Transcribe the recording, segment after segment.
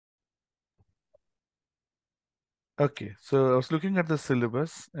Okay, so I was looking at the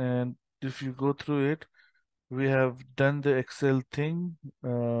syllabus, and if you go through it, we have done the Excel thing.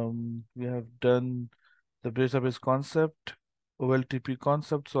 We have done the database concept. OLTP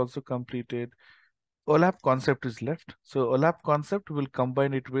concepts also completed. OLAP concept is left. So OLAP concept will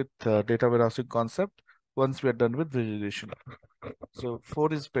combine it with data warehousing concept once we are done with visualization. So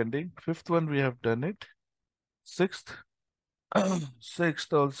 4 is pending. Fifth one we have done it. Sixth,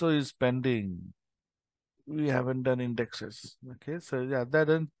 sixth also is pending. We haven't done indexes. Okay, so yeah,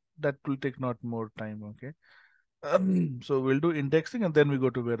 that will take not more time. Okay, so we'll do indexing and then we go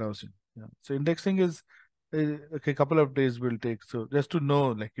to warehousing. Yeah, so indexing is okay. Couple of days will take. So just to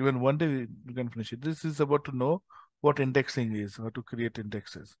know, like even one day you can finish it. This is about to know what indexing is, how to create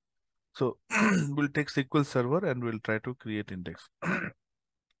indexes. So we'll take SQL Server and we'll try to create index.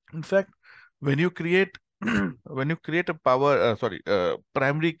 In fact, when you create when you create a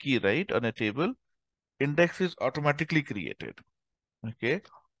primary key, right, on a table, index is automatically created. Okay.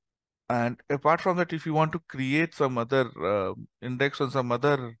 And apart from that, if you want to create some other index on some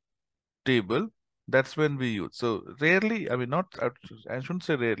other table, that's when we use. So rarely, I mean, not, I shouldn't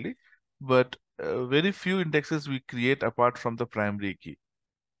say rarely, but very few indexes we create apart from the primary key.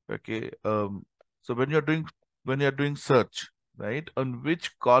 Okay. So when you're doing search, right, on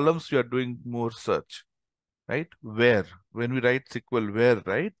which columns you are doing more search, right? Where, when we write SQL, where,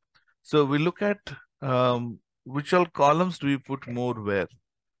 right? So we look at which all columns do we put more where.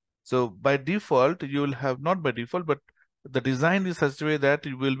 So by default, you will have, not by default, but the design is such a way that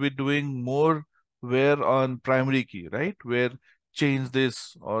you will be doing more where on primary key, right? Where change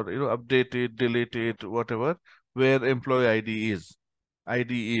this or update it, delete it, whatever, where employee ID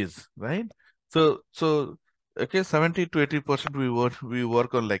is, right? So okay, 70 to 80% we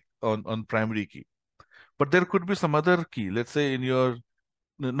work on like on primary key. But there could be some other key. Let's say in your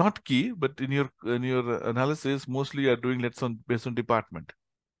not key, but in your analysis, mostly you are doing let's on based on department,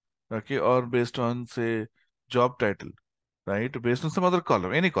 okay, or based on say job title, right? Based on some other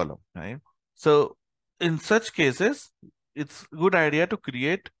column, any column, right? So in such cases, it's good idea to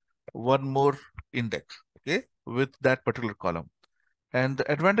create one more index, okay, with that particular column. And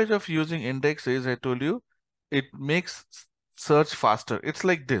the advantage of using index is, I told you, it makes search faster. It's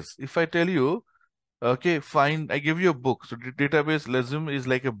like this. If I tell you, okay, fine. I give you a book. So the database resume is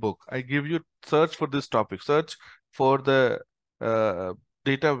like a book. I give you search for this topic. Search for the uh,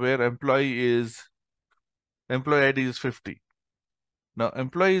 data where employee ID is 50. Now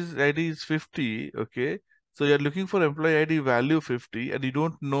employee's ID is 50. Okay. So you're looking for employee ID value 50 and you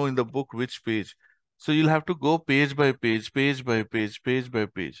don't know in the book which page. So you'll have to go page by page, page by page, page by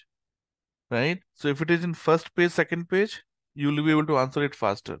page. Right? So if it is in first page, second page, you'll be able to answer it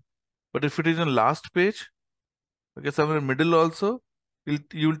faster. But if it is in last page, okay, somewhere in middle also,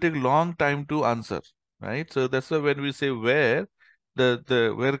 you'll take long time to answer, right? So that's why when we say where,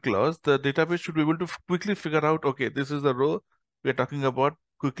 the where clause, the database should be able to quickly figure out, okay, this is the row we're talking about,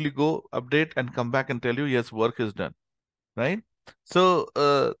 quickly go update and come back and tell you, yes, work is done, right? So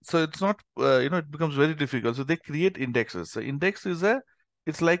it's not, it becomes very difficult. So they create indexes. So index is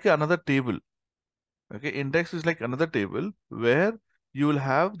it's like another table. Okay, index is like another table where you will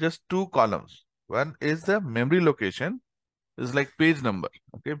have just two columns. One is the memory location, is like page number.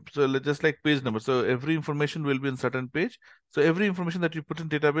 Okay, so just like page number. So every information will be in certain page. So every information that you put in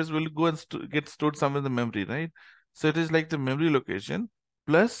database will go and get stored somewhere in the memory, right? So it is like the memory location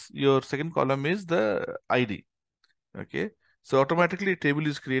plus your second column is the ID. Okay, so automatically a table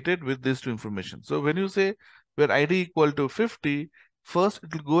is created with these two information. So when you say where ID equal to 50, first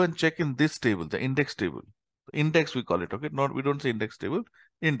it will go and check in this table, the index table. Index we call it. Okay, not we don't say index table,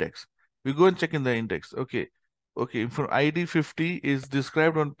 index. We go and check in the index. Okay, okay. For ID 50 is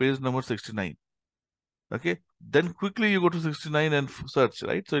described on page number 69. Okay, then quickly you go to 69 and search,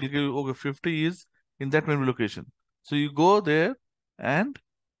 right? So it'll give you, okay, 50 is in that memory location. So you go there and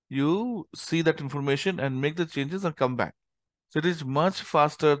you see that information and make the changes and come back. So it is much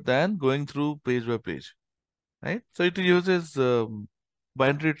faster than going through page by page, right? So it uses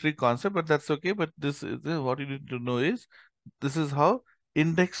binary tree concept, but that's okay. But this is what you need to know is this is how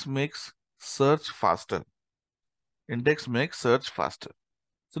index makes search faster. Index makes search faster.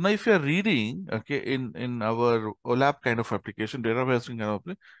 So now if you are reading, okay, in our OLAP kind of application, database kind of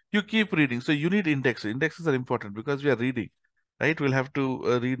application, you keep reading. So you need indexes. Indexes are important because we are reading, right? We'll have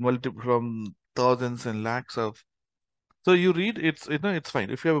to read multiple from thousands and lakhs of. So you read, it's fine.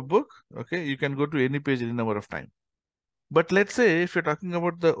 If you have a book, okay, you can go to any page any number of time. But let's say if you're talking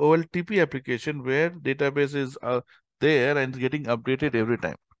about the OLTP application where database is there and getting updated every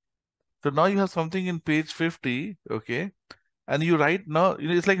time. So now you have something in page 50, okay, and you write now,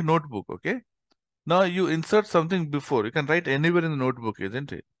 it's like a notebook, okay? Now you insert something before. You can write anywhere in the notebook,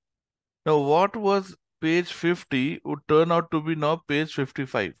 isn't it? Now what was page 50 would turn out to be now page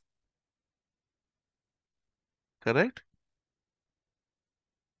 55. Correct?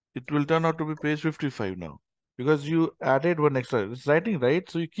 It will turn out to be page 55 now because you added one extra. It's writing, right?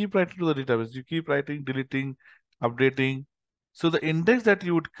 So you keep writing to the database. You keep writing, deleting, updating. So the index that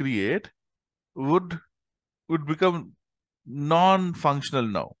you would create would become non-functional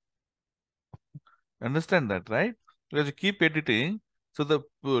now. Understand that, right? Because you keep editing, so the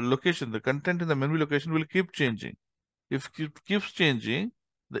location, the content in the memory location will keep changing. If it keeps changing,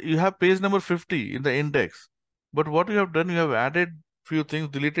 you have page number 50 in the index. But what you have done, you have added few things,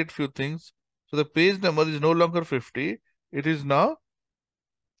 deleted few things. So the page number is no longer 50. It is now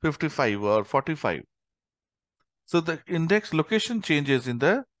 55 or 45. So the index location changes in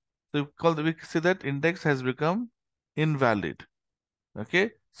the, we say that index has become invalid.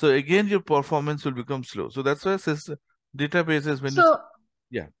 Okay. So again, your performance will become slow. So that's why databases, when you, So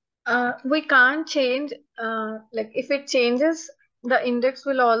yeah. we can't change, like if it changes, the index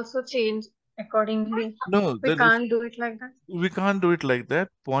will also change accordingly. No, We then if can't do it like that. we can't do it like that.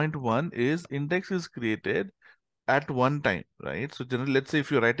 Point one is index is created at one time, right? So generally, let's say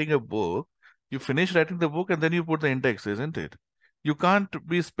if you're writing a book, you finish writing the book and then you put the index, isn't it? You can't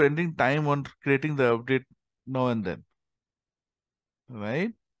be spending time on creating the update now and then,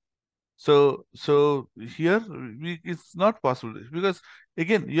 right? So here it's not possible because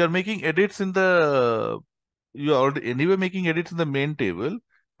again you are making edits in the, you are already anyway making edits in the main table,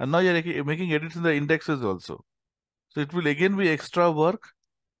 and now you're making edits in the indexes also. So it will again be extra work,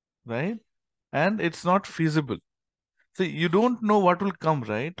 right? And it's not feasible. So you don't know what will come,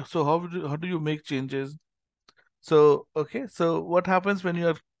 right? So how do you make changes? So okay, so what happens when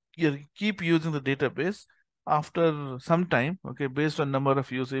you keep using the database after some time, okay, based on number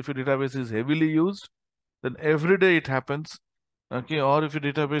of use, if your database is heavily used, then every day it happens, okay, or if your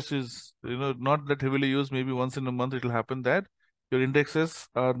database is, not that heavily used, maybe once in a month it will happen that your indexes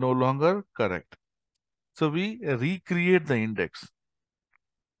are no longer correct. So we recreate the index,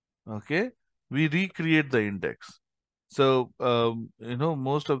 okay, we recreate the index. So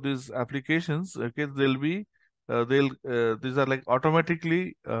most of these applications, okay, these are like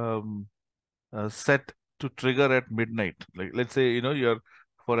automatically set to trigger at midnight. Like let's say, you're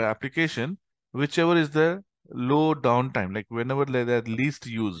for an application, whichever is the low downtime, like whenever they're least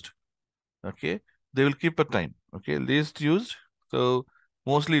used, okay, they will keep a time, okay, least used. So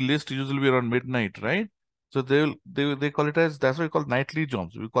mostly least used will be around midnight, right? So they call it as, that's why we call nightly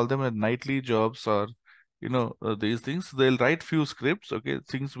jobs. We call them as nightly jobs, or these things. They'll write few scripts, okay,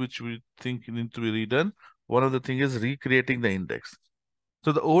 things which we think need to be redone. One of the thing is recreating the index.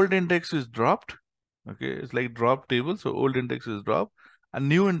 So the old index is dropped, okay, it's like drop table. So old index is dropped, a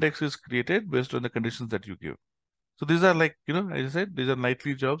new index is created based on the conditions that you give. So these are like, as I said, these are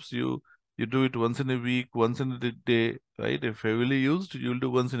nightly jobs. You do it once in a week, once in a day, right? If heavily used, you'll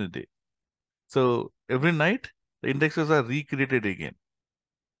do once in a day. So every night the indexes are recreated again.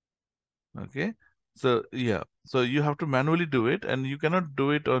 Okay. So yeah. So you have to manually do it, and you cannot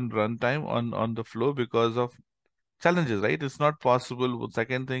do it on runtime on the flow because of challenges, right? It's not possible.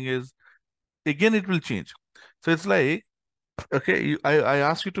 Second thing is, again it will change. So it's like, okay, I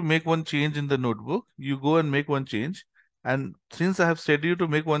ask you to make one change in the notebook. You go and make one change. And since I have said you to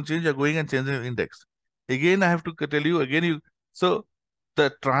make one change, you're going and changing the index. Again, I have to tell you again. So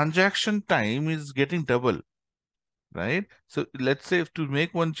the transaction time is getting double, right? So let's say if to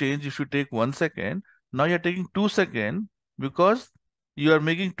make one change, if you take 1 second, now you're taking 2 seconds because you are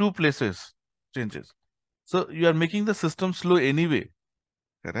making two places changes. So you are making the system slow anyway,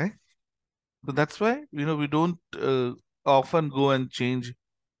 correct? So that's why, we don't often go and change,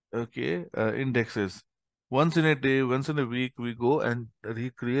 okay, indexes. Once in a day, once in a week, we go and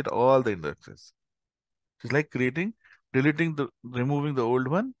recreate all the indexes. It's like removing the old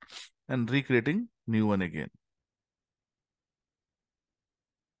one and recreating new one again.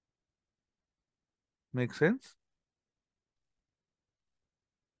 Make sense?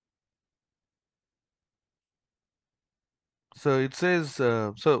 So it says,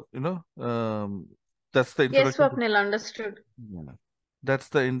 that's the Yes, introduction. Swapnil, understood. Yeah. That's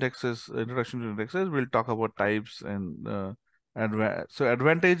the introduction to indexes. We'll talk about types and so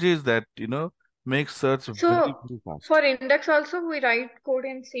advantage is that, makes search very, So very fast. for index also we write code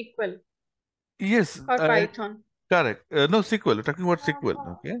in SQL Yes, or Python. correct. No, SQL. We're talking about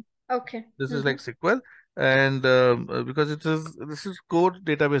SQL. Okay. Okay. This is like Mm-hmm. SQL. And because this is core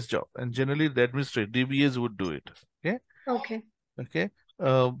database job. And generally the administrator, DBAs would do it. Okay. Okay. Okay.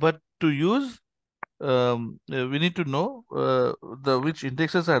 But to use, we need to know which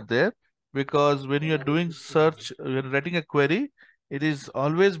indexes are there. because when you're doing search, you're writing a query, it is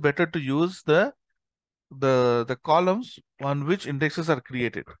always better to use the columns on which indexes are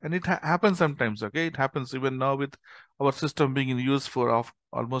created. And it happens sometimes, okay? It happens even now with our system being in use for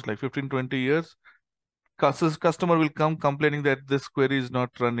almost like 15-20 years. Customer will come complaining that this query is not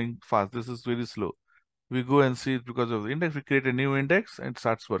running fast. This is very slow. We go and see it because of the index. We create a new index and it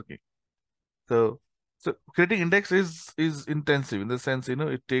starts working. So, so creating index is intensive in the sense,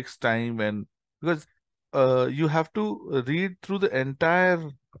 it takes time, and because you have to read through the entire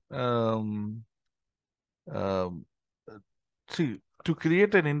um, um, uh, see, to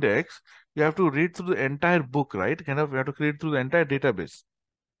create an index, you have to read through the entire book, right? Kind of, you have to create through the entire database,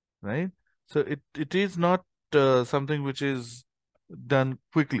 right? So it is not something which is done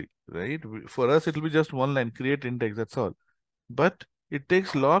quickly, right? For us, it will be just one line, create index, that's all. But it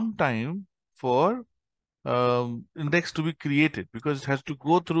takes long time for index to be created because it has to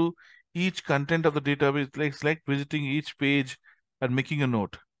go through each content of the database. It's like visiting each page and making a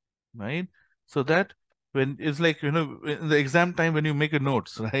note, right? So that when it's like, in the exam time when you make a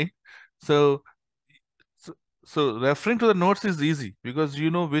notes, right? So, so, so referring to the notes is easy because you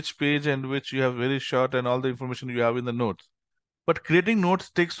know which page and which you have very short and all the information you have in the notes. But creating notes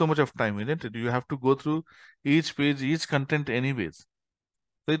takes so much of time, isn't it? You have to go through each page, each content anyways.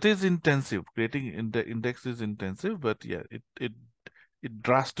 So it is intensive. Creating index is intensive, but yeah, it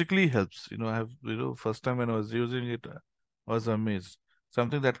drastically helps. I have, first time when I was using it, I was amazed.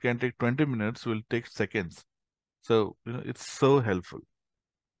 Something that can take 20 minutes will take seconds. So, it's so helpful.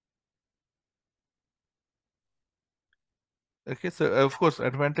 Okay, so of course,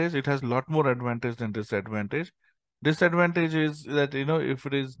 advantage, it has a lot more advantage than disadvantage. Disadvantage is that, if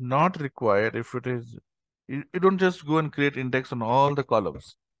it is not required, if it is, you don't just go and create index on all the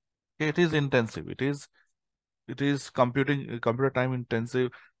columns. Okay, it is intensive. It is computer time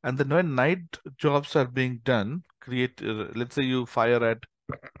intensive, and then when night jobs are being done, let's say you fire at,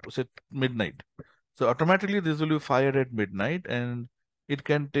 say, midnight, so automatically this will be fired at midnight, and it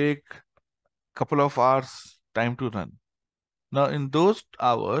can take couple of hours time to run. Now in those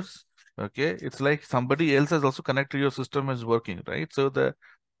hours, okay, it's like somebody else has also connected, your system is working, right? So the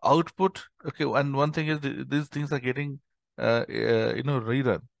output, okay, and one thing is these things are getting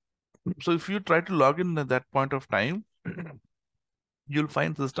rerun. So if you try to log in at that point of time, you'll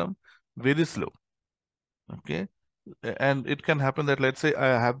find system very slow. Okay. And it can happen that, let's say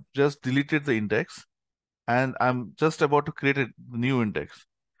I have just deleted the index and I'm just about to create a new index.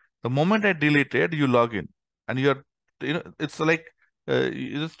 The moment I delete it, you log in and it's like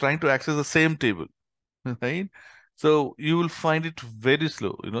you're just trying to access the same table, right? So you will find it very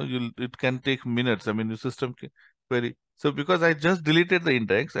slow. It can take minutes. I mean, your system can query. So because I just deleted the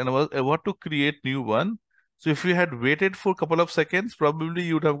index and I want to create new one. So if you had waited for a couple of seconds, probably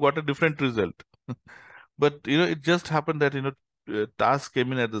you would have got a different result. But it just happened that tasks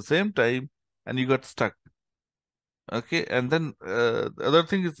came in at the same time and you got stuck. Okay, and then the other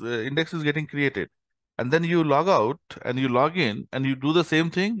thing is index is getting created, and then you log out and you log in and you do the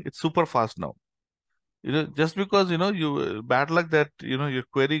same thing. It's super fast now. Just because you bad luck that your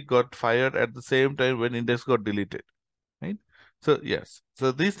query got fired at the same time when index got deleted, right? So yes,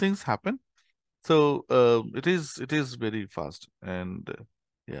 so these things happen. So it is very fast, and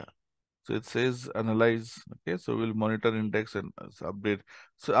yeah. So it says analyze. Okay, so we'll monitor index and update.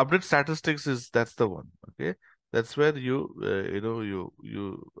 So update statistics that's the one. Okay, that's where you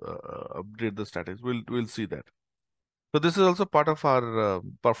update the statistics. We'll see that. So this is also part of our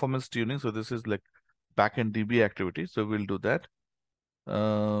performance tuning. So this is like backend DB activity. So we'll do that.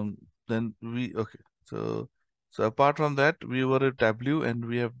 Then okay. So apart from that, we were at Tableau and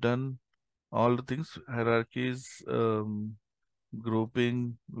we have done all the things, hierarchies,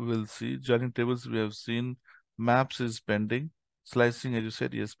 grouping, we will see. Joining tables, we have seen. Maps is pending. Slicing, as you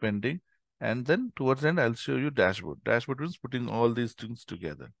said, yes, pending. And then towards the end, I'll show you dashboard. Dashboard is putting all these things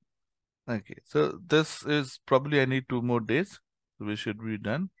together. Okay, so this is probably I need 2 more days. We should be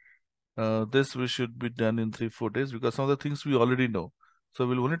done. This we should be done in 3-4 days because some of the things we already know. So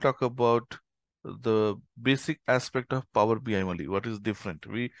we'll only talk about the basic aspect of Power BI only. What is different?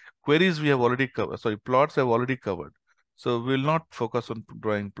 Queries we have already covered. Sorry, plots have already covered. So we'll not focus on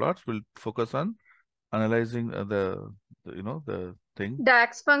drawing plots. We'll focus on analyzing the thing.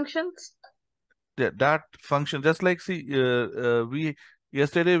 DAX functions. That function, just like, see, we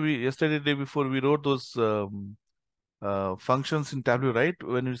yesterday day before we wrote those functions in Tableau, right?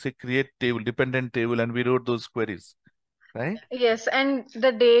 When we say create table, dependent table, and we wrote those queries, right? Yes, and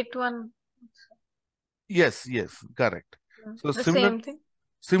the date one. Yes, yes, correct. Yeah, So the similar, same thing.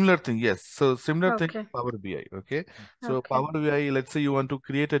 Similar thing, yes. So similar thing, Okay. Power BI. Okay. So Okay. Power BI, let's say you want to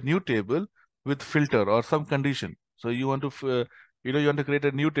create a new table with filter or some condition. So you want to, you want to create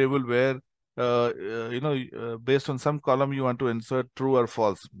a new table where, based on some column you want to insert true or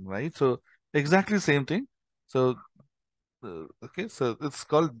false, right? So exactly same thing. So okay, so it's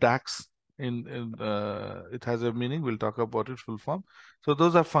called DAX. It has a meaning. We'll talk about it full form. So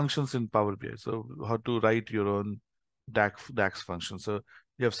those are functions in Power BI. So how to write your own DAX function. So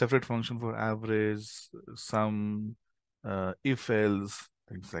you have separate function for average, sum, if else,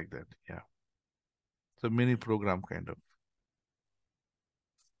 things like that. Yeah. So mini program kind of.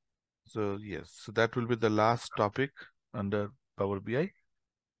 So yes, so that will be the last topic under Power BI.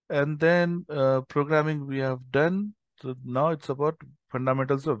 And then programming we have done. So now it's about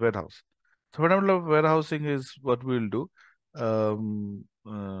fundamentals of warehouse. So fundamental of warehousing is what we'll do.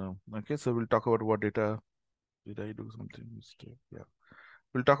 Okay, so we'll talk about what data. Did I do something mistake? Yeah.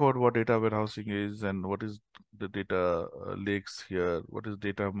 We'll talk about what data warehousing is and what is the data lakes here. What is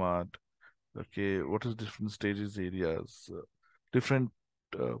data mart? Okay, what is different stages areas? Different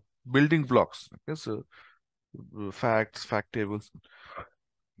uh, building blocks. Okay, so facts, fact tables,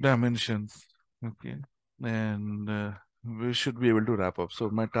 dimensions. Okay, and we should be able to wrap up. So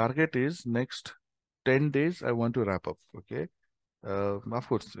my target is next 10 days I want to wrap up. Okay, of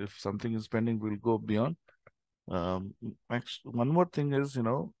course if something is pending we'll go beyond. One more thing is,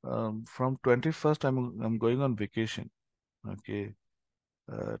 from 21st I'm going on vacation. Okay,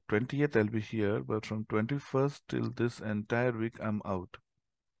 20th I'll be here, but from 21st till this entire week I'm out.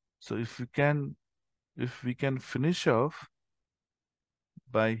 So if we can finish off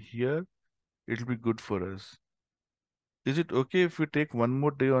by here, it'll be good for us. Is it okay if we take one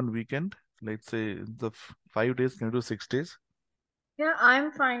more day on weekend? Let's say the 5 days, can you do 6 days? Yeah,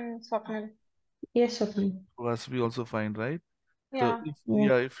 I'm fine, Swapnil. Yes, Swapnil. Was we also fine, right? So Yeah. if Yeah.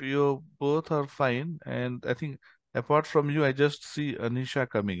 yeah, if you both are fine, and I think apart from you, I just see Anisha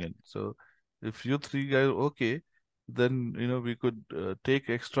coming in. So if you three guys okay, then we could take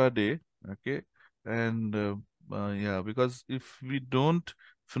extra day, okay, and yeah, because if we don't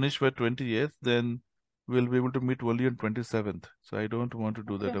finish by 20th, then we'll be able to meet only on 27th. So I don't want to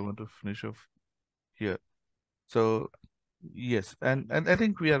do that. Okay. I want to finish off here. So yes, and I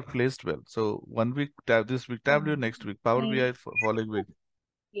think we are placed well. So one week tab this week Tableau, next week Power BI, following week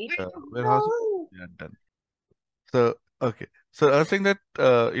warehousing. Yeah, done. So okay. So I was saying that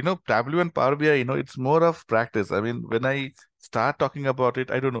Tableau and Power BI, it's more of practice. I mean, when I start talking about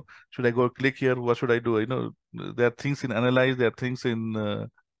it, I don't know, should I go click here? What should I do? There are things in analyze, there are things in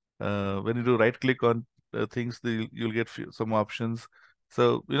when you do right click on things, you'll get some options.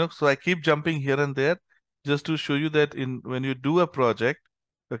 So so I keep jumping here and there just to show you that in when you do a project,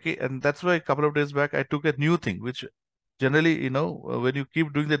 okay, and that's why a couple of days back I took a new thing, which generally when you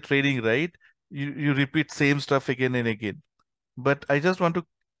keep doing the training, right, you repeat same stuff again and again. But I just want to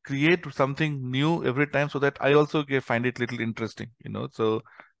create something new every time so that I also find it little interesting. So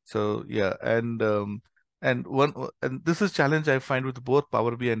yeah, and this is challenge I find with both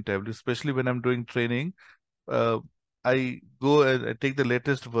Power BI and Tableau, especially when I'm doing training. uh, I go and I take the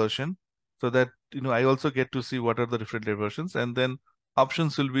latest version so that I also get to see what are the different versions, and then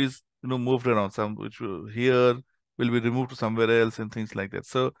options will be moved around. Some which here will be removed to somewhere else and things like that.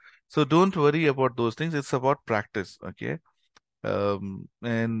 So don't worry about those things. It's about practice, okay?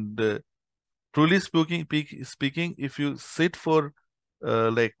 And truly speaking, if you sit for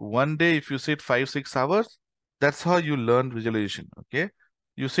like one day, if you sit 5-6 hours, that's how you learn visualization. Okay,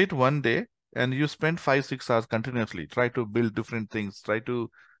 you sit one day and you spend 5-6 hours continuously. Try to build different things. Try to,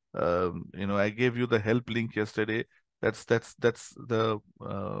 I gave you the help link yesterday. That's the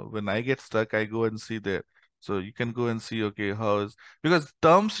when I get stuck, I go and see there. So you can go and see, okay, how is, because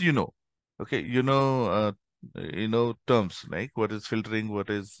terms, okay, terms like what is filtering,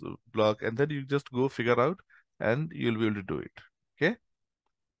 what is block, and then you just go figure out and you'll be able to do it. Okay.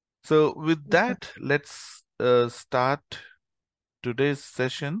 So with Okay. that, let's start today's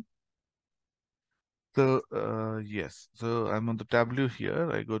session. So yes, so I'm on the Tableau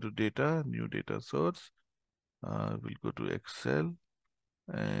here. I go to data, new data source. We'll go to Excel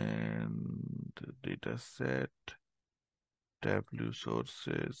and data set, Tableau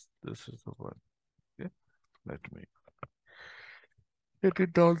sources. This is the one. Okay. Let me get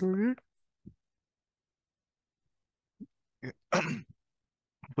it downloaded.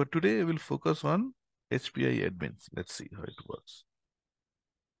 But today we'll focus on HPI admins. Let's see how it works.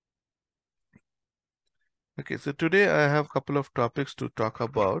 Okay, so today I have a couple of topics to talk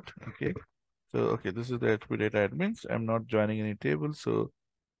about. Okay, so okay, this is the HPI data admins. I'm not joining any table, so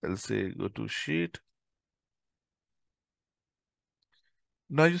I'll say go to sheet.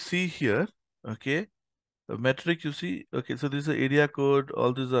 Now you see here, okay, the metric you see, okay, so this is the area code,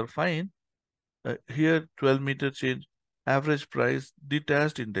 all these are fine. Here 12-meter change, average price,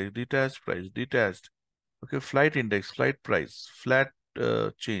 detached index, detached price, detached, okay, flight index, flight price, flat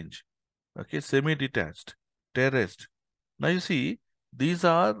change, okay, semi-detached, terraced. Now you see these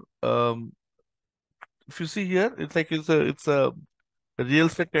are if you see here, it's like it's a real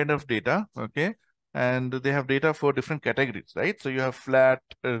estate kind of data, okay, and they have data for different categories, right? So you have flat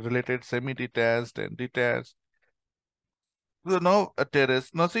related, semi-detached, and detached. So now a terrace.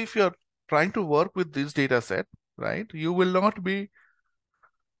 Now see if you're trying to work with this data set, right? You will not be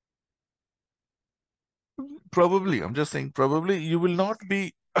probably. I'm just saying probably you will not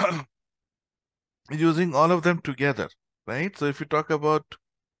be using all of them together, right? So if you talk about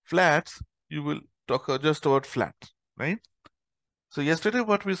flats, you will talk just about flats, right? So yesterday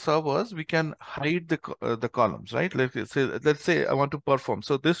what we saw was we can hide the columns, right? Let's say I want to perform.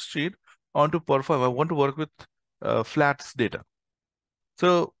 So this sheet I want to perform. I want to work with flats data.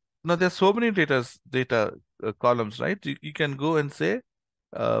 So now there's so many data columns, right? You can go and say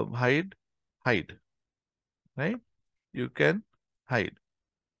hide, right? You can hide.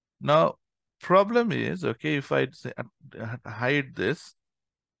 Now problem is, okay, if I say hide this,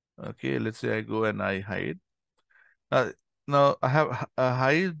 okay, let's say I go and I hide. Uh, Now I have I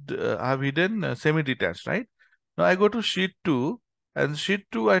have hidden semi-detached, right? Now I go to sheet 2, and sheet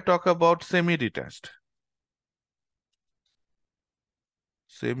 2 I talk about semi-detached.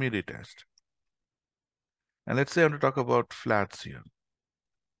 Semi-detached. And let's say I want to talk about flats here.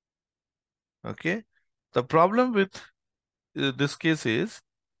 Okay. The problem with this case is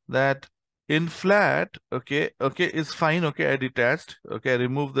that in flat, okay, it's fine. Okay, I detached. Okay, I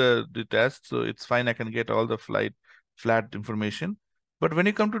remove the detached, so it's fine. I can get all the flat information. But when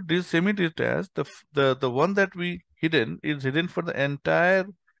you come to this semi-detached, the one that we hidden is hidden for the entire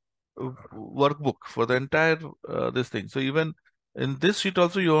workbook, for the entire this thing. So even in this sheet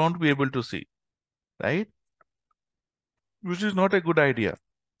also you won't be able to see, right? Which is not a good idea,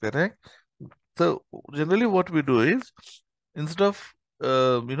 correct? So generally what we do is, instead of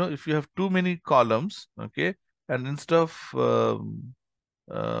if you have too many columns, okay, and instead of um,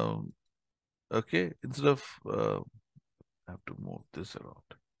 okay, instead of I have to move this around.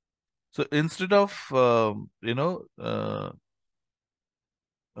 So instead of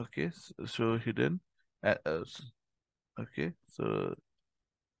okay, so hidden, okay, so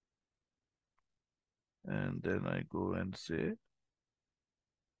and then I go and say,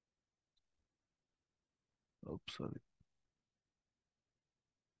 oops, sorry,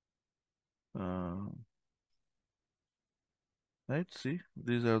 uh, right? See,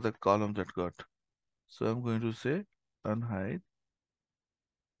 these are the columns that got. So I'm going to say unhide,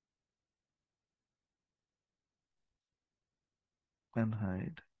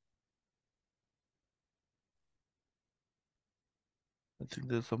 unhide. I think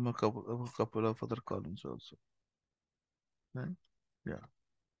there's a couple of other columns also, right? Yeah,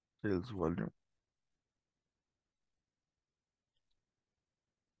 sales volume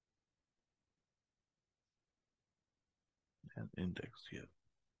and index here.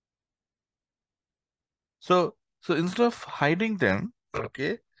 So instead of hiding them,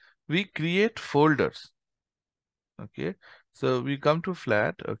 okay, we create folders. Okay, so we come to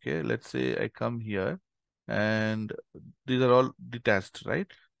flat. Okay, let's say I come here, and these are all detached, right?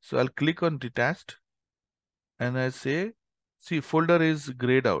 So I'll click on detached, and I say, see, folder is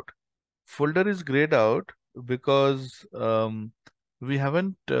grayed out. Folder is grayed out because we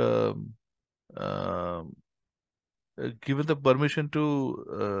haven't um, given the permission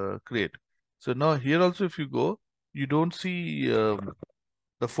to create. So now here also, if you go, you don't see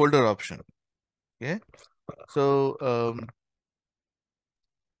the folder option. Okay. So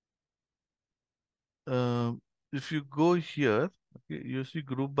if you go here, okay, you see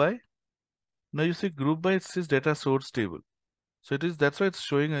group by. Now you see group by, it says data source table. So it is, that's why it's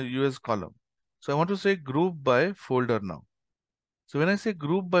showing a US column. So I want to say group by folder now. So when I say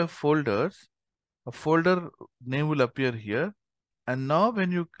group by folders, a folder name will appear here. And now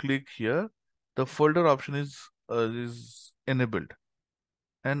when you click here, the folder option is enabled.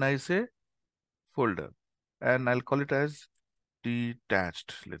 And I say folder. And I'll call it as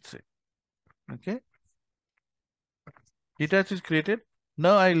detached, let's say. Okay. Detached is created.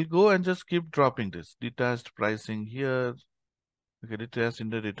 Now I'll go and just keep dropping this. Detached pricing here. Okay, detached in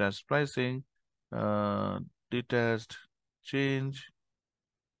the detached pricing. Uh, Detached change.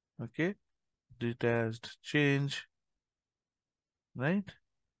 Okay. Detached change. Right?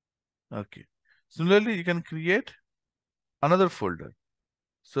 Okay. Similarly, you can create another folder.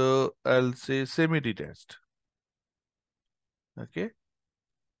 So I'll say semi-detached. Okay.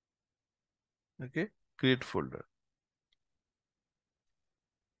 Okay, create folder.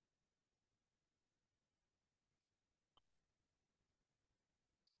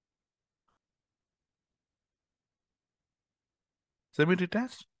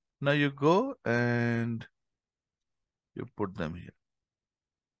 Semi-detached. Now you go and you put them here.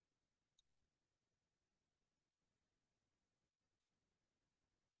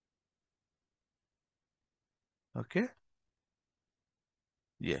 Okay.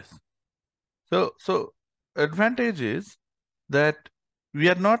 Yes. So advantage is that we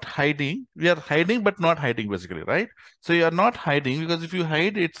are not hiding. We are hiding, but not hiding basically, right? So you are not hiding because if you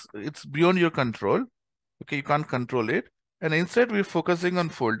hide, it's beyond your control. Okay, you can't control it. And instead, we're focusing on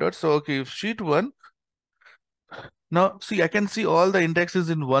folders. So okay, if sheet one. Now, see, I can see all the indexes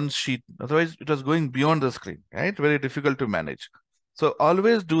in one sheet. Otherwise, it was going beyond the screen, right? Very difficult to manage. So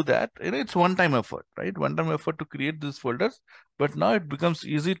always do that. You know, it's one-time effort, right? One-time effort to create these folders. But now it becomes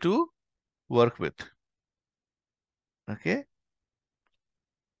easy to work with. Okay.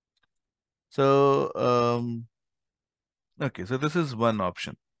 So, okay. So this is one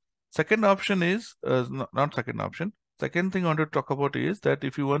option. Second option is, not second option. Second thing I want to talk about is that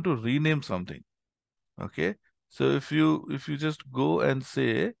if you want to rename something, okay. So if you just go and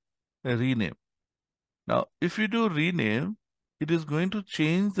say rename. Now, if you do rename, it is going to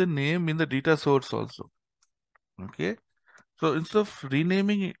change the name in the data source also. Okay. So instead of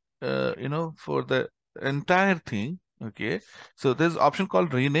renaming, for the entire thing, okay. So there's option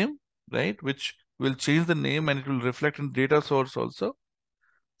called rename, right? Which will change the name and it will reflect in data source also.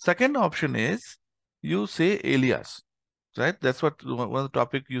 Second option is you say alias, right? That's what one of the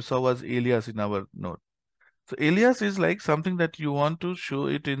topic you saw was alias in our note. So alias is like something that you want to show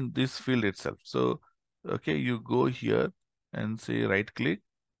it in this field itself. So, okay, you go here and say right click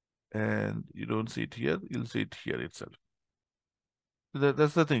and you don't see it here, you'll see it here itself. So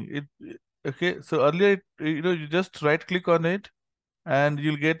that's the thing. Okay, so earlier, you just right click on it and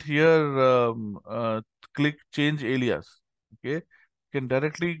you'll get here, click change alias. Okay, you can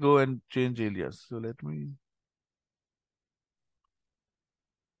directly go and change alias. So let me,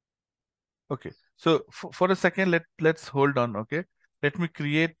 okay. So for a second, let's hold on. Okay, let me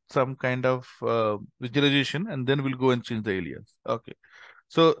create some kind of visualization, and then we'll go and change the alias. Okay.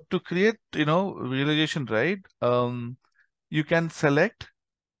 So to create, visualization, right? You can select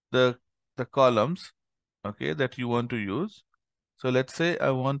the columns, okay, that you want to use. So let's say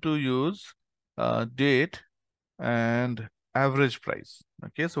I want to use date and average price.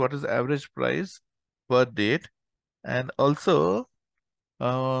 Okay. So what is average price per date, and also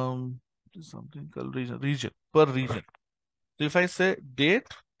something called region per region. So if I say date,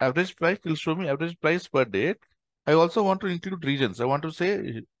 average price will show me average price per date. I also want to include regions. I want to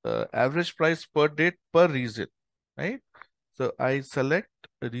say average price per date per region, right? So I select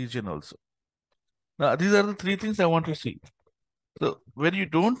a region also. Now these are the three things I want to see. So when you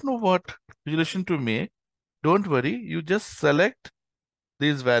don't know what relation to make, don't worry. You just select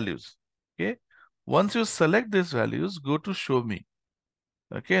these values. Okay. Once you select these values, go to show me.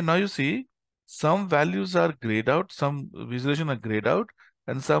 Okay, now you see some values are grayed out, some visualization are grayed out,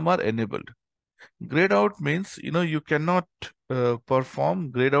 and some are enabled. Grayed out means, you cannot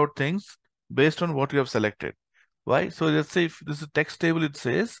perform grayed out things based on what you have selected. Why? So let's say if this is text table, it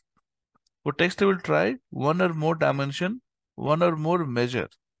says for text table try one or more dimension, one or more measure,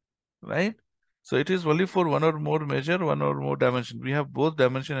 right? So it is only for one or more measure, one or more dimension. We have both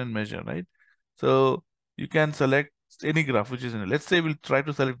dimension and measure, right? So you can select any graph which is in it. Let's say we'll try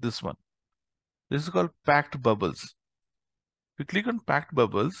to select this one. This is called packed bubbles. We click on packed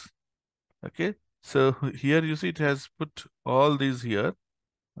bubbles. Okay. So here you see it has put all these here.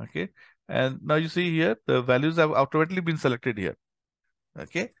 Okay. And now you see here the values have automatically been selected here.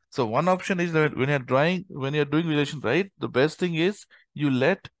 Okay. So one option is that when you're doing relation, right, the best thing is you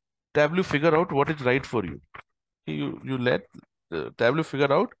let Tableau figure out what is right for you. Okay? You let Tableau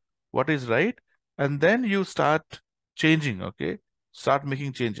figure out what is right, and then you start changing. Okay. Start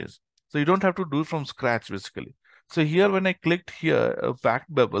making changes. So you don't have to do from scratch basically. So here when I clicked here,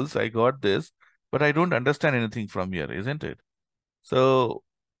 packed bubbles, I got this, but I don't understand anything from here, isn't it? So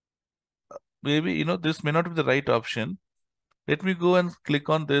maybe, this may not be the right option. Let me go and click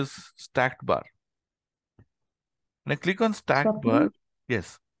on this stacked bar. When I click on stacked Swapnil, bar,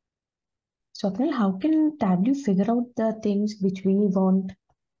 yes, Swapnil, how can Tableau figure out the things which we want?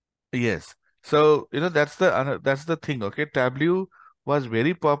 yes. So, that's the thing. Okay, Tableau was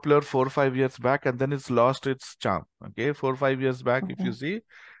very popular 4 or 5 years back, and then it's lost its charm. Okay, 4 or 5 years back, if you Okay. see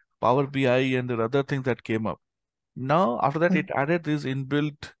Power BI and the other things that came up. Now, after that, Mm. it added these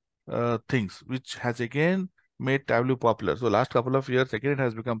inbuilt things, which has again made Tableau popular. So last couple of years, again, it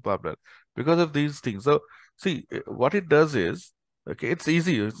has become popular because of these things. So see, what it does is, okay, it's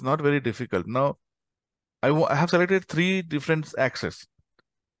easy. It's not very difficult. Now, I have selected 3 different axes.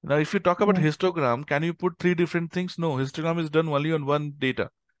 Now, if you talk about Yeah. histogram, can you put 3 different things? No, histogram is done only on one data,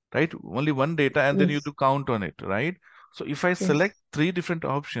 right? Only one data, and then you have Yes. to count on it, right? So if I select Yes. 3 different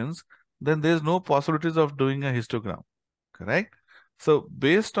options, then there's no possibilities of doing a histogram, correct? So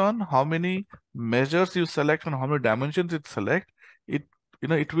based on how many measures you select and how many dimensions it select, it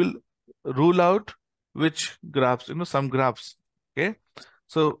it will rule out which graphs, some graphs, okay?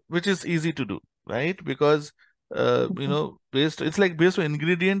 So which is easy to do, right? Because Okay. it's like based on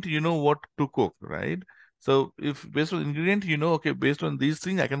ingredient, you know what to cook, right? So if based on ingredient, okay, based on these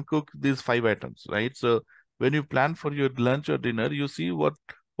things, I can cook these 5 items, right? So when you plan for your lunch or dinner, you see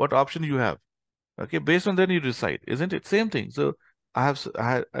what option you have. Okay, based on that you decide, isn't it? Same thing. So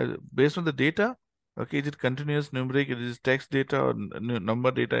based on the data, okay, is it continuous, numeric, it is text data or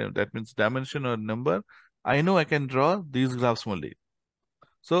number data, that means dimension or number. I know I can draw these graphs only.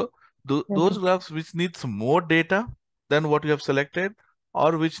 So those Okay. graphs which needs more data than what you have selected,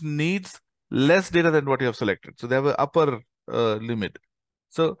 or which needs less data than what you have selected. So they have an upper limit.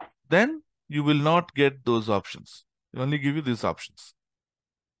 So then you will not get those options. They only give you these options.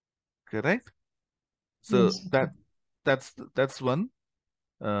 Correct? So Yes. Okay. that's one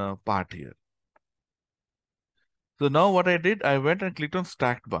part here. So now what I did, I went and clicked on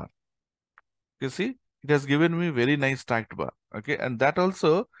stacked bar. You see, it has given me very nice stacked bar. Okay, and that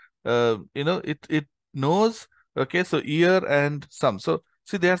also, it knows. Okay, so year and sum. So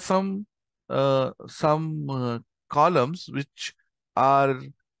see, there are some columns which are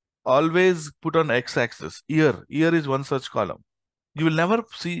always put on x-axis. Year is one such column. You will never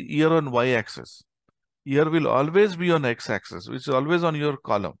see year on y-axis. Year will always be on x-axis, which is always on your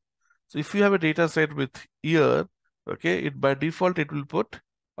column. So if you have a data set with year, okay, it by default it will put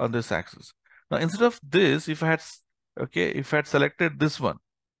on this axis. Now instead of this, if I had selected this one,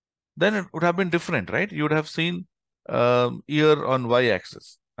 then it would have been different, right? You would have seen year on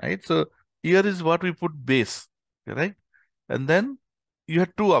y-axis, right? So year is what we put base, right? And then you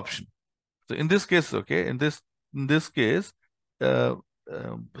had 2 options. So in this case, okay, in this case, uh,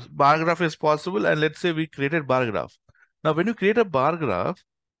 uh, bar graph is possible, and let's say we created bar graph. Now, when you create a bar graph,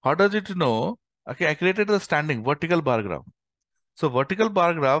 how does it know? Okay, I created a standing vertical bar graph. So vertical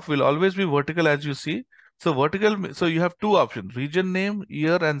bar graph will always be vertical, as you see. So vertical, so you have 2 options: region name,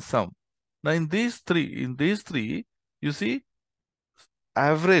 year, and sum. Now in these three, you see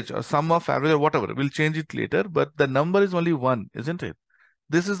average or sum of average or whatever. We'll change it later, but the number is only 1, isn't it?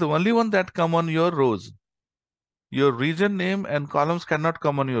 This is the only one that come on your rows. Your region name and columns cannot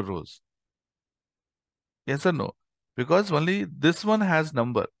come on your rows. Yes or no? Because only this one has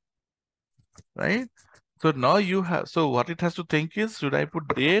number, right? So now you have, so what it has to think is, should I put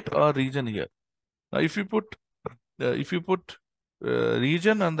date or region here? Now if you put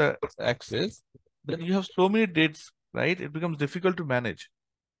region on the axis, then you have so many dates, right? It becomes difficult to manage.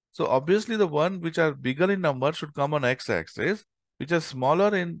 So obviously the one which are bigger in number should come on x-axis, which are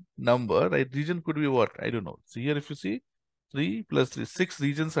smaller in number, right? Region could be what? I don't know. So here if you see 3 plus 3, 6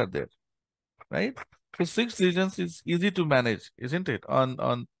 regions are there, right? So 6 regions is easy to manage, isn't it?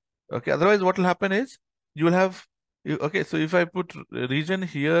 Okay, otherwise what will happen is you will have, okay, so if I put region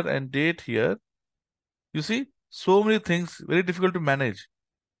here and date here, you see so many things, very difficult to manage.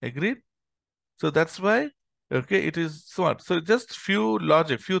 Agreed? So that's why, okay, it is smart. So just few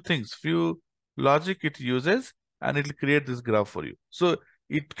logic it uses, and it will create this graph for you. So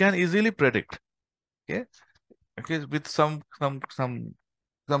it can easily predict, okay, with some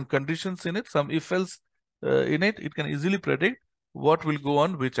conditions in it, some if else in it, it can easily predict what will go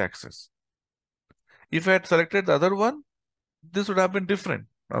on which axis. If I had selected the other one, this would have been different,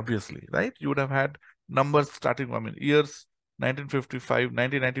 obviously, right? You would have had numbers starting, I mean, years 1955,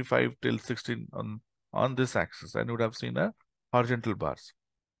 1995 till 16 on this axis, and you would have seen a horizontal bars.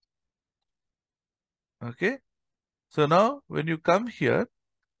 Okay. So now when you come here,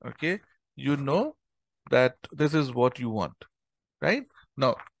 okay, you know that this is what you want, right?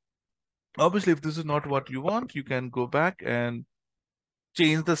 Now, obviously, if this is not what you want, you can go back and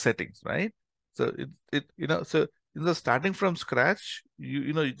change the settings, right? So so in the starting from scratch,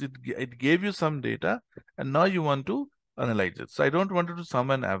 it gave you some data, and now you want to analyze it. So I don't want to do sum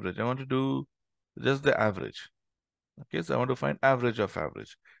and average. I want to do just the average. Okay, so I want to find average of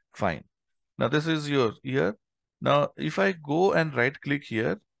average. Fine. Now this is your year. Now if I go and right click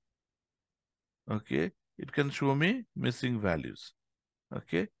here, okay, it can show me missing values.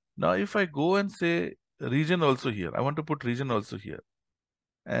 Okay. Now if I go and say region also here, I want to put region also here.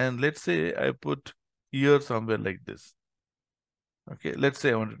 And let's say I put year somewhere like this. Okay, let's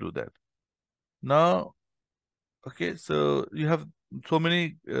say I want to do that. Now, okay, so you have so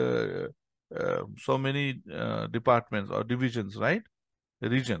many departments or divisions, right?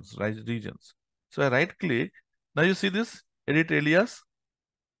 Regions, right? Regions. So I right click. Now you see this edit alias.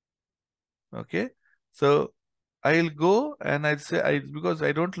 Okay, so I'll go and I'd say because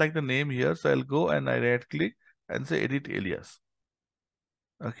I don't like the name here, so I'll go and I right click and say edit alias.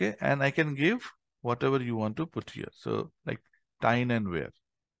 Okay, and I can give whatever you want to put here. So like Tyne and Wear.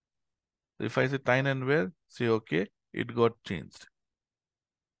 If I say Tyne and Wear, say okay, it got changed.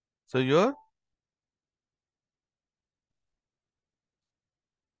 So your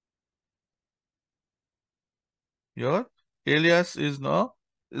alias is now,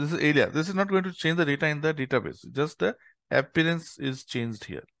 this is alias. This is not going to change the data in the database. Just the appearance is changed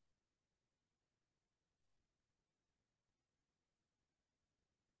here.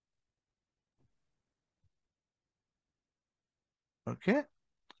 Okay.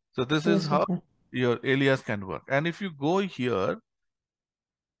 So this is Yes, how Swapnil. your alias can work. And if you go here,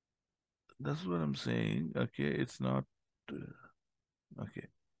 that's what I'm saying. Okay, it's not okay.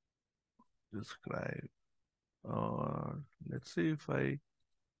 Describe, or let's see if I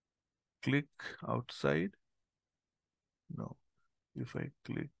click outside. No, if I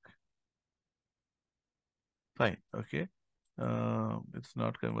click, fine. Okay, it's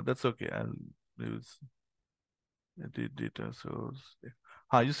not coming, but that's okay. I'll use edit data source.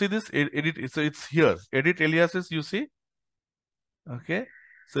 You see this edit? So it's here. Edit aliases. You see? Okay,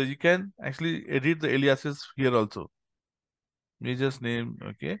 so you can actually edit the aliases here also. Majors name.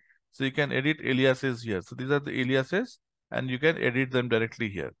 Okay, so you can edit aliases here. So these are the aliases, and you can edit them directly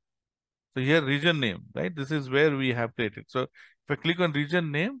here. So here region name, right? This is where we have created. So if I click on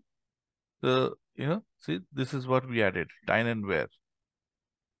region name, the see, this is what we added, Tyne and Wear,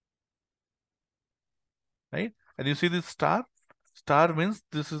 right? And you see this star? Star means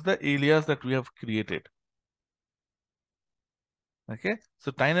this is the alias that we have created. Okay,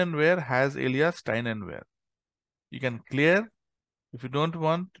 so Tyne and Wear has alias Tyne and Wear. You can clear if you don't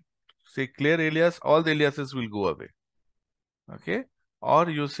want, say clear alias, all the aliases will go away. Okay, or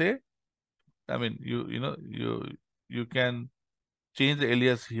you say, I mean, you can change the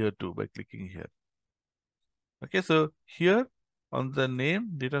alias here too by clicking here. Okay, so here on the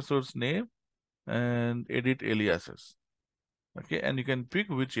name, data source name, and edit aliases. Okay, and you can pick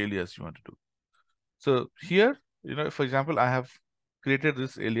which alias you want to do. So here, for example, I have created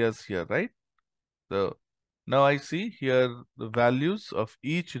this alias here, right? So now I see here the values of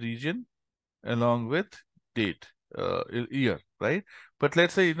each region along with date, year, right? But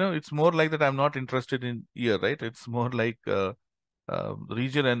let's say, it's more like that I'm not interested in year, right? It's more like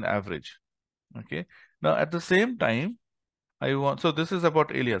region and average. Okay. Now at the same time, so this is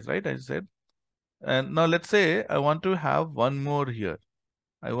about alias, right? I said. And now let's say I want to have one more here.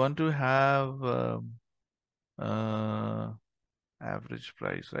 I want to have uh, average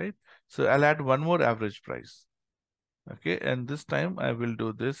price, right? So I'll add one more average price. Okay. And this time I will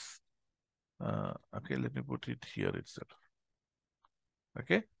do this. Okay. Let me put it here itself.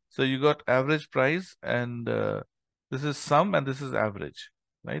 Okay. So you got average price, and this is sum and this is average,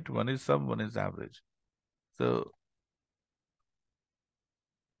 right? One is sum, one is average. So,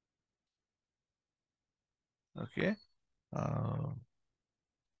 okay.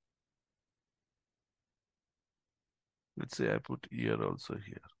 Let's say I put year also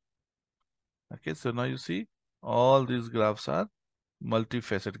here. Okay, so now you see all these graphs are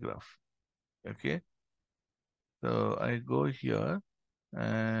multifaceted graph. Okay, so I go here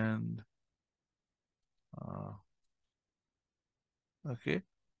and okay,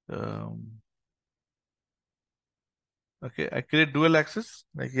 um, okay, I create dual axis.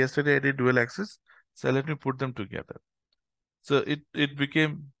 Like yesterday I did dual axis. So let me put them together. So it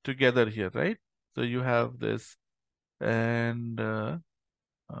became together here, right? So you have this, and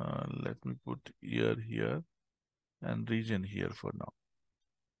let me put year here and region here for now.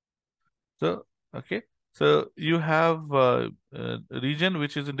 So, okay. So you have region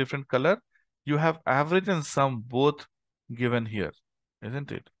which is in different color. You have average and sum both given here,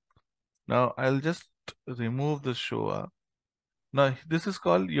 isn't it? Now I'll just remove the show up. Now this is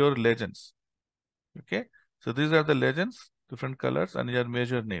called your legends. Okay. So these are the legends, different colors, and your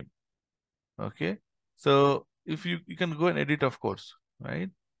measure name. Okay. So if you can go and edit, of course, right?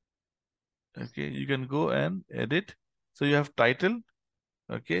 Okay. You can go and edit. So you have title.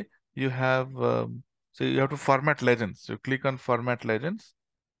 Okay. You have so you have to format legends. So click on format legends,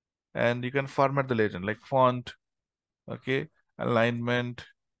 and you can format the legend like font, okay, alignment.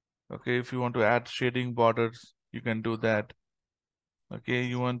 Okay, if you want to add shading borders, you can do that. Okay,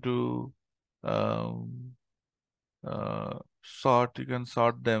 you want to um, sort, you can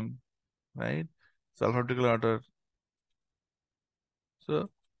sort them, right? So alphabetical order. So,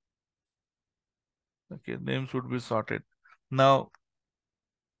 okay, names would be sorted. Now,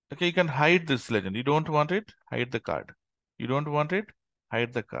 okay, you can hide this legend. You don't want it, hide the card. You don't want it,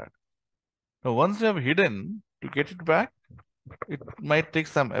 hide the card. Now, once you have hidden, to get it back, it might take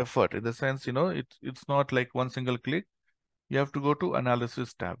some effort. In the sense, it's not like one single click. You have to go to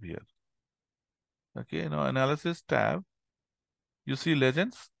Analysis tab here. Okay, now Analysis tab, you see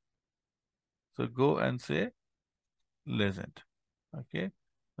legends. So go and say legend. Okay,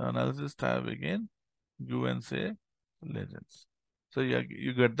 now Analysis tab again, go and say legends. So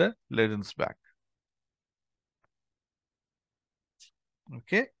you get the legends back.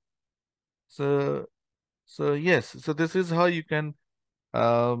 Okay, so yes, so this is how you can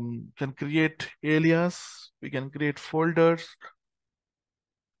create alias. We can create folders.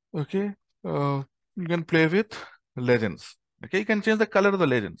 Okay, you can play with legends. Okay, you can change the color of the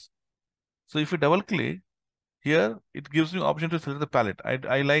legends. So if you double click here, it gives you option to select the palette.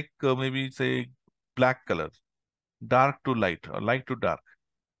 I like maybe say black color, dark to light or light to dark.